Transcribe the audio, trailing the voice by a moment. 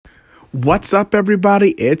What's up,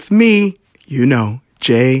 everybody? It's me,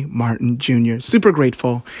 Jay Martin Jr. Super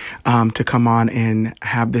grateful to come on and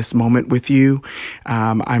have this moment with you.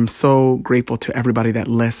 I'm so grateful to everybody that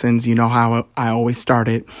listens. You know how I always start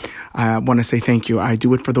it. I want to say thank you. I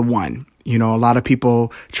do it for the one. A lot of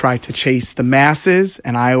people try to chase the masses,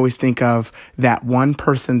 and I always think of that one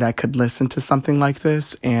person that could listen to something like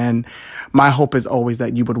this. And my hope is always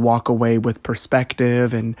that you would walk away with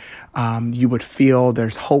perspective and you would feel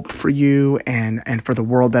there's hope for you and for the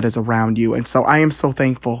world that is around you. And so I am so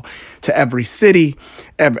thankful to every city,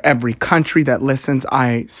 every country that listens.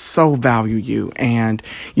 I so value you. And,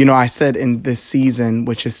 I said in this season,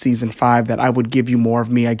 which is season 5, that I would give you more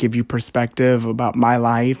of me. I give you perspective about my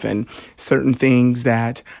life and certain things,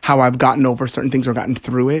 that how I've gotten over certain things or gotten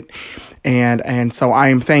through it. And so I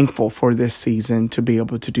am thankful for this season to be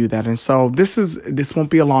able to do that. And so this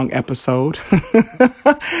won't be a long episode.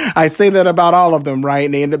 I say that about all of them, right?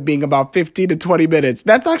 And they end up being about 15 to 20 minutes.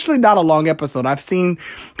 That's actually not a long episode. I've seen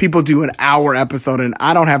people do an hour episode, and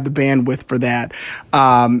I don't have the bandwidth for that.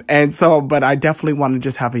 But I definitely want to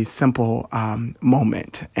just have a simple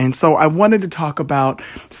moment. And so I wanted to talk about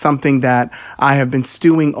something that I have been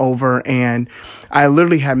stewing over, and I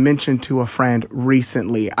literally had mentioned to a friend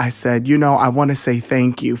recently. I said, I want to say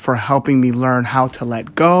thank you for helping me learn how to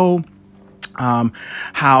let go,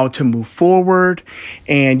 how to move forward.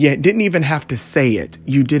 And yet didn't even have to say it.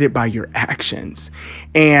 You did it by your actions.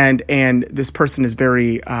 And this person is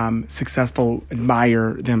very successful.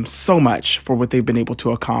 Admire them so much for what they've been able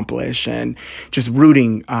to accomplish, and just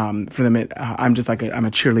rooting for them. I'm just like I'm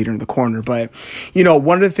a cheerleader in the corner. But,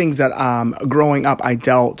 one of the things that growing up, I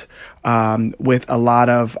dealt with a lot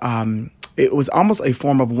of it was almost a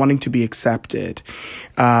form of wanting to be accepted.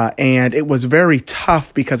 And it was very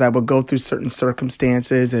tough because I would go through certain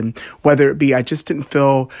circumstances, and whether it be I just didn't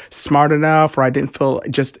feel smart enough, or I didn't feel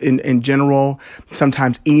just in general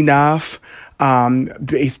sometimes enough,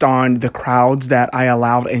 based on the crowds that I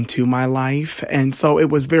allowed into my life. And so it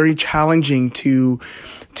was very challenging to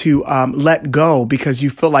let go, because you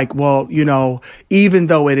feel like, well, even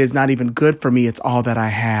though it is not even good for me, it's all that I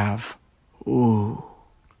have. Ooh.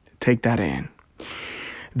 Take that in.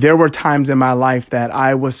 There were times in my life that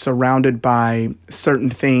I was surrounded by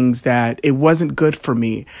certain things that it wasn't good for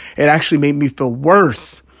me. It actually made me feel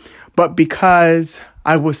worse. But because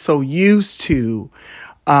I was so used to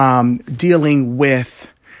dealing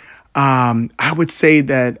with, I would say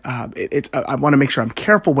that I want to make sure I'm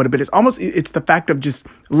careful with it, but it's the fact of just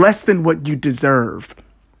less than what you deserve.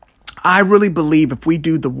 I really believe if we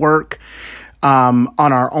do the work on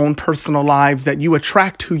our own personal lives, that you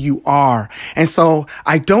attract who you are. And so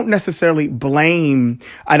I don't necessarily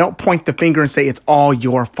I don't point the finger and say it's all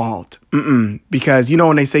your fault. Because,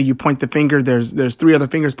 when they say you point the finger, there's 3 other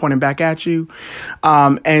fingers pointing back at you.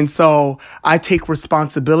 And so I take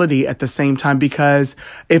responsibility at the same time, because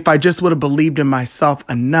if I just would have believed in myself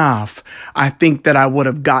enough, I think that I would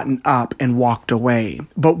have gotten up and walked away.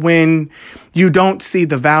 But when you don't see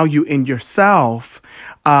the value in yourself,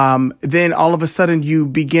 then all of a sudden you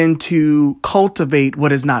begin to cultivate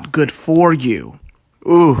what is not good for you.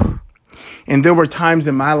 Ooh. And there were times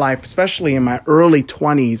in my life, especially in my early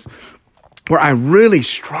 20s, where I really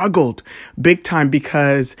struggled big time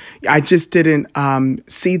because I just didn't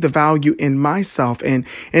see the value in myself. And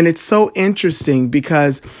it's so interesting,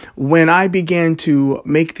 because when I began to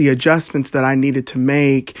make the adjustments that I needed to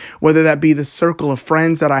make, whether that be the circle of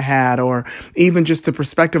friends that I had, or even just the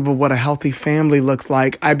perspective of what a healthy family looks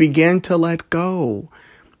like, I began to let go.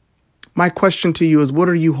 My question to you is, what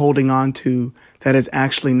are you holding on to that is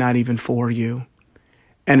actually not even for you,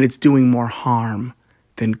 and it's doing more harm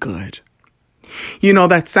than good?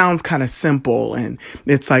 That sounds kind of simple, and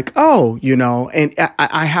it's like, and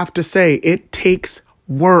I have to say, it takes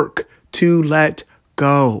work to let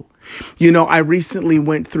go. I recently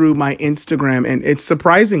went through my Instagram, and it's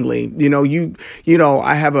surprisingly,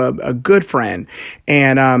 I have a good friend,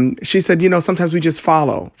 and she said, sometimes we just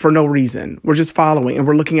follow for no reason. We're just following, and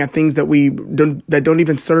we're looking at things that don't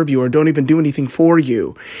even serve you or don't even do anything for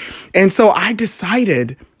you. And so I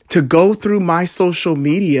decided to go through my social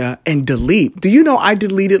media and delete. Do you know I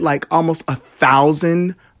deleted like almost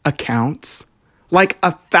 1,000 accounts? Like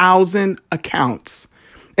 1,000 accounts.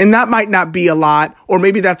 And that might not be a lot, or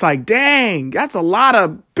maybe that's like, dang, that's a lot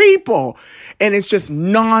of people. And it's just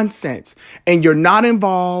nonsense. And you're not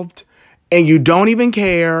involved, and you don't even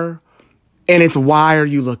care. And it's, why are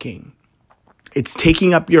you looking? It's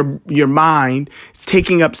taking up your mind. It's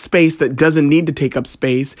taking up space that doesn't need to take up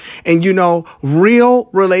space. And real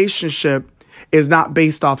relationship is not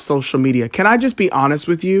based off social media. Can I just be honest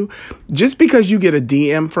with you? Just because you get a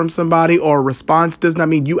DM from somebody or a response does not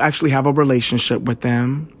mean you actually have a relationship with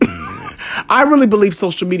them. I really believe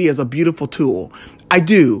social media is a beautiful tool. I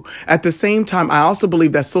do. At the same time, I also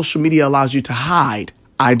believe that social media allows you to hide.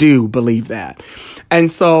 I do believe that. And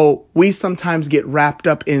so we sometimes get wrapped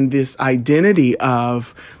up in this identity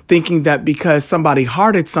of thinking that because somebody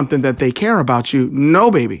hearted something that they care about you.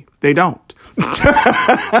 No, baby, they don't.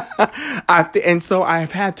 And so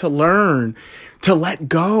I've had to learn to let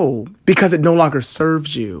go because it no longer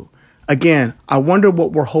serves you. Again, I wonder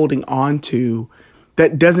what we're holding on to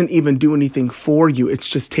that doesn't even do anything for you. It's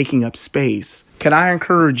just taking up space. Can I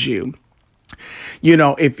encourage you? You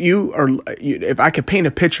know, if I could paint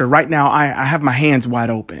a picture right now, I have my hands wide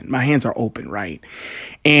open. My hands are open, right?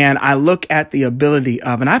 And I look at the ability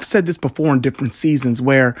of, and I've said this before in different seasons,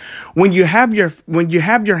 where when you have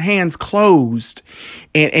your hands closed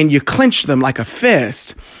and you clench them like a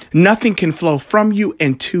fist, nothing can flow from you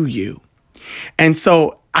and to you. And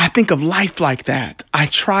so I think of life like that. I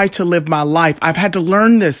try to live my life. I've had to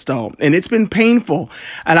learn this though, and it's been painful.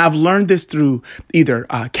 And I've learned this through either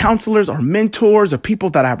counselors or mentors or people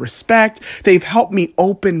that I respect. They've helped me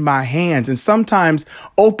open my hands. And sometimes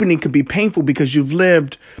opening can be painful because you've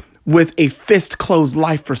lived with a fist closed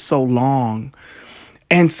life for so long.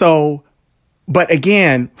 And so, but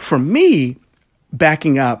again, for me,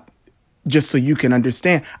 backing up, just so you can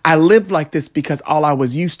understand, I lived like this because all I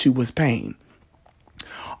was used to was pain.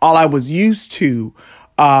 All I was used to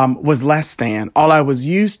was less than. All I was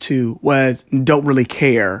used to was don't really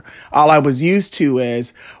care. All I was used to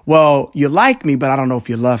is, well, you like me, but I don't know if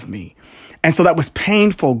you love me. And so that was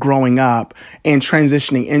painful growing up and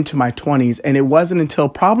transitioning into my 20s. And it wasn't until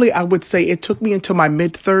probably, I would say it took me into my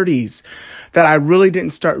mid 30s that I really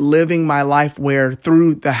didn't start living my life where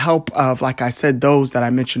through the help of, like I said, those that I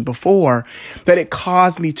mentioned before, that it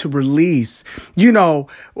caused me to release,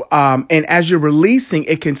 and as you're releasing,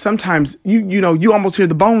 it can sometimes, you almost hear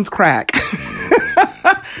the bones crack.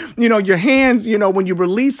 Your hands, when you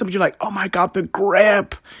release them, you're like, oh my God, the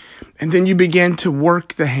grip. And then you begin to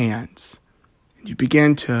work the hands. You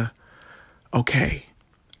begin to, okay,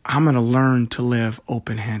 I'm going to learn to live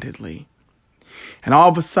open-handedly. And all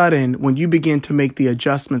of a sudden, when you begin to make the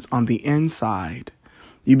adjustments on the inside,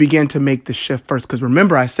 you begin to make the shift first. Because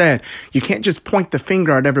remember, I said, you can't just point the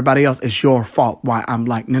finger at everybody else. It's your fault. Why I'm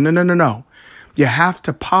like, no. You have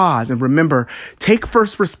to pause and remember, take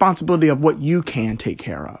first responsibility of what you can take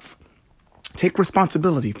care of. Take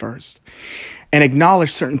responsibility first and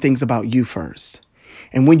acknowledge certain things about you first.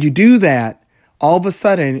 And when you do that, all of a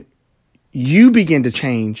sudden, you begin to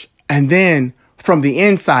change. And then from the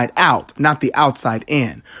inside out, not the outside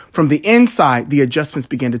in, from the inside, the adjustments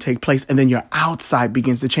begin to take place. And then your outside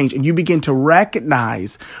begins to change. And you begin to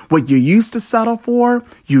recognize what you used to settle for.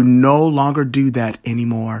 You no longer do that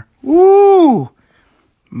anymore. Ooh,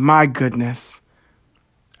 my goodness.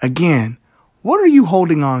 Again, what are you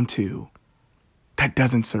holding on to that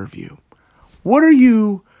doesn't serve you? What are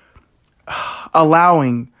you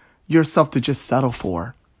allowing yourself to just settle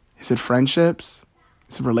for? Is it friendships?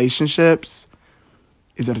 Is it relationships?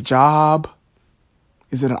 Is it a job?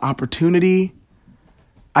 Is it an opportunity?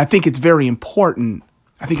 I think it's very important.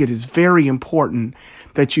 I think it is very important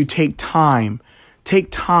that you take time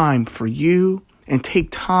for you and take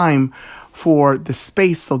time for the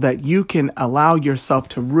space so that you can allow yourself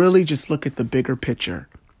to really just look at the bigger picture.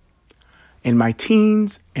 In my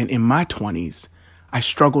teens and in my 20s, I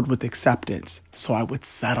struggled with acceptance, so I would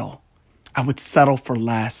settle. I would settle for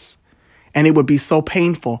less, and it would be so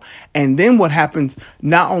painful. And then what happens,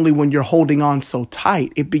 not only when you're holding on so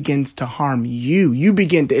tight, it begins to harm you.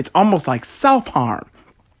 It's almost like self-harm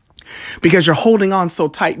because you're holding on so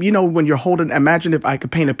tight. When you're imagine if I could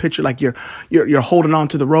paint a picture like you're holding on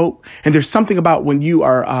to the rope, and there's something about when you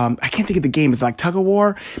are, I can't think of the game. It's like tug of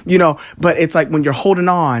war, but it's like when you're holding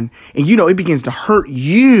on and, it begins to hurt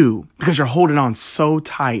you because you're holding on so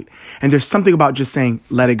tight. And there's something about just saying,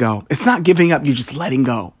 let it go. It's not giving up. You're just letting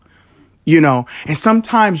go, and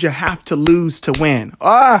sometimes you have to lose to win.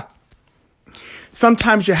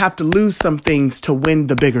 Sometimes you have to lose some things to win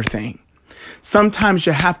the bigger thing. Sometimes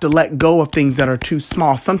you have to let go of things that are too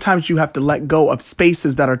small. Sometimes you have to let go of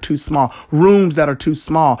spaces that are too small, rooms that are too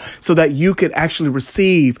small, so that you could actually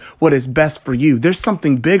receive what is best for you. There's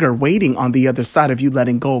something bigger waiting on the other side of you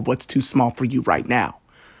letting go of what's too small for you right now.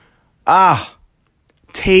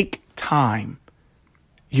 Take time.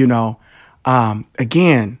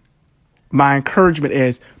 Again, my encouragement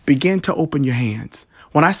is begin to open your hands.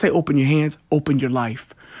 When I say open your hands, open your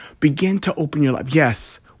life. Begin to open your life.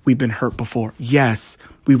 Yes, we've been hurt before. Yes,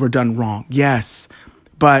 we were done wrong. Yes,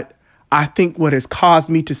 but I think what has caused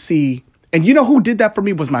me to see, and you know who did that for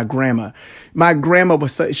me was my grandma. My grandma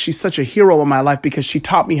she's such a hero in my life because she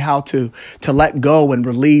taught me how to let go and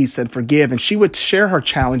release and forgive. And she would share her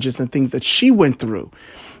challenges and things that she went through,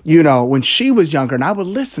 when she was younger, and I would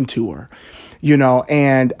listen to her,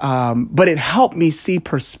 but it helped me see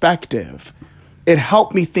perspective. It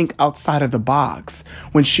helped me think outside of the box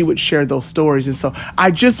when she would share those stories. And so I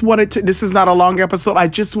just wanted to, this is not a long episode. I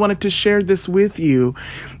just wanted to share this with you,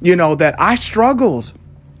 that I struggled.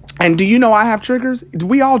 And do you know I have triggers?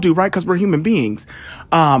 We all do, right? Because we're human beings.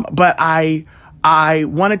 But I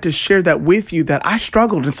wanted to share that with you, that I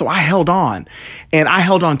struggled. And so I held on, and I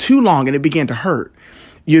held on too long, and it began to hurt,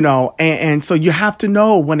 and so you have to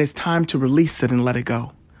know when it's time to release it and let it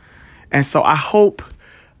go. And so I hope,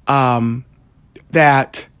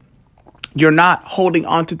 that you're not holding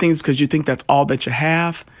on to things because you think that's all that you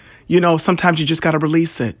have. Sometimes you just got to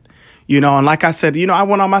release it, and like I said, I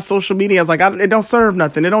went on my social media. I was like, it don't serve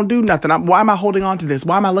nothing. It don't do nothing. Why am I holding on to this?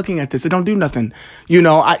 Why am I looking at this? It don't do nothing.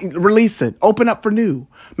 I release it, open up for new,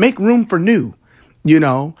 make room for new, and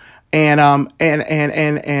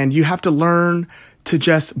you have to learn to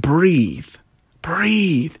just breathe.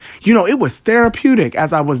 It was therapeutic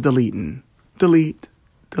as I was deleting, delete,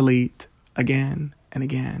 again and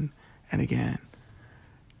again and again.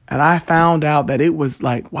 And I found out that it was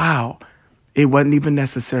like, wow, it wasn't even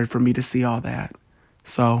necessary for me to see all that.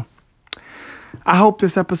 So I hope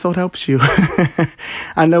this episode helps you.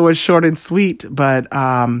 I know it's short and sweet, but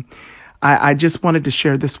I just wanted to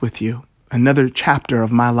share this with you. Another chapter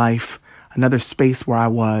of my life, another space where I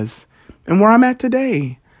was and where I'm at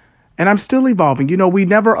today. And I'm still evolving. We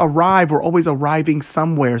never arrive. We're always arriving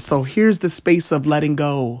somewhere. So here's the space of letting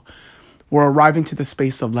go. We're arriving to the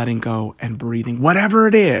space of letting go and breathing, whatever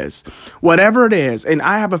it is. And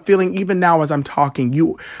I have a feeling even now as I'm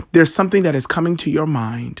talking, there's something that is coming to your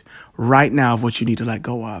mind right now of what you need to let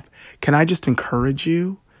go of. Can I just encourage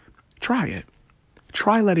you? Try it.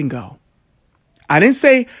 Try letting go. I didn't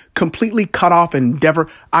say completely cut off and endeavor.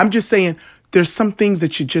 I'm just saying there's some things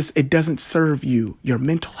that it doesn't serve you, your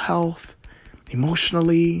mental health,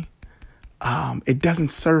 emotionally. It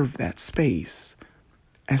doesn't serve that space.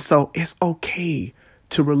 And so it's okay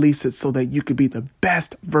to release it so that you can be the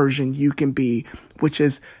best version you can be, which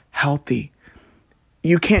is healthy.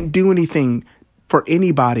 You can't do anything for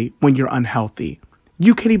anybody when you're unhealthy.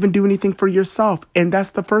 You can't even do anything for yourself. And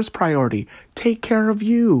that's the first priority. Take care of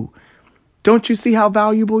you. Don't you see how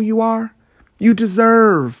valuable you are? You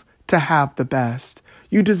deserve to have the best.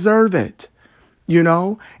 You deserve it,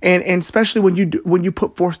 and especially when you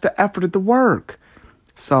put forth the effort of the work.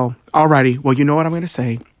 So, alrighty. Well, you know what I'm going to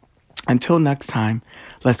say. Until next time,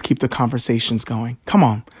 let's keep the conversations going. Come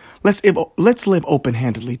on. Let's live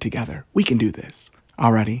open-handedly together. We can do this.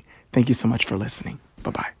 Alrighty. Thank you so much for listening.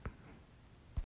 Bye-bye.